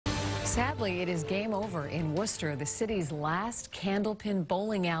Sadly, it is game over in Worcester. The city's last Candlepin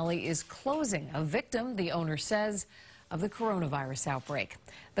bowling alley is closing, a victim, the owner says, of the coronavirus outbreak.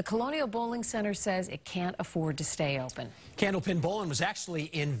 The Colonial Bowling Center says it can't afford to stay open. Candlepin bowling was actually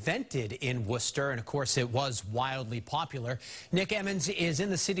invented in Worcester, and of course it was wildly popular. Nick Emmons is in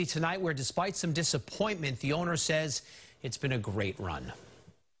the city tonight where, despite some disappointment, the owner says it's been a great run.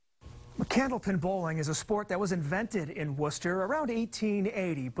 Candlepin bowling is a sport that was invented in Worcester around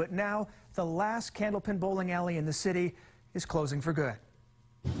 1880, but now the last Candlepin bowling alley in the city is closing for good.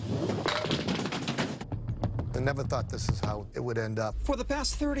 I never thought this is how it would end up. For the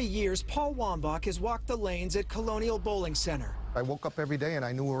past 30 years, Paul Wambach has walked the lanes at Colonial Bowling Center. I woke up every day and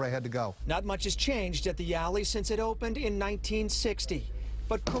I knew where I had to go. Not much has changed at the alley since it opened in 1960,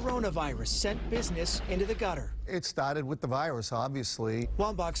 but coronavirus sent business into the gutter. It started with the virus, obviously.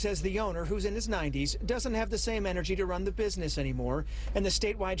 Wambach says the owner, who's in his 90s, doesn't have the same energy to run the business anymore, and the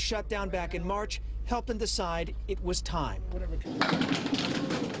statewide shutdown back in March helped him decide it was time.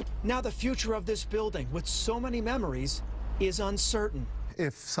 Now the future of this building, with so many memories, is uncertain.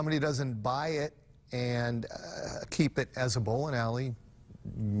 If somebody doesn't buy it and keep it as a bowling alley,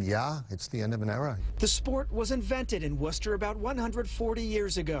 yeah, it's the end of an era. The sport was invented in Worcester about 140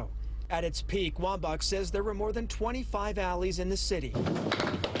 years ago. At its peak, Wambach says there were more than 25 alleys in the city.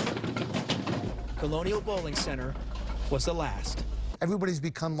 Colonial Bowling Center was the last. Everybody's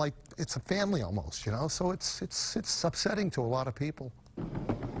become like, it's a family almost, you know, so it's upsetting to a lot of people.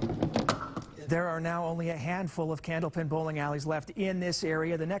 There are now only a handful of Candlepin bowling alleys left in this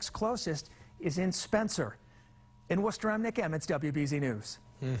area. The next closest is in Spencer. In Worcester, I'm Nick Emmons, WBZ News.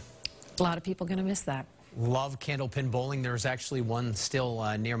 A lot of people going to miss that. Love Candlepin bowling. There's actually one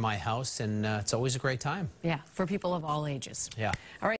still near my house, and it's always a great time. Yeah, for people of all ages. Yeah. All right.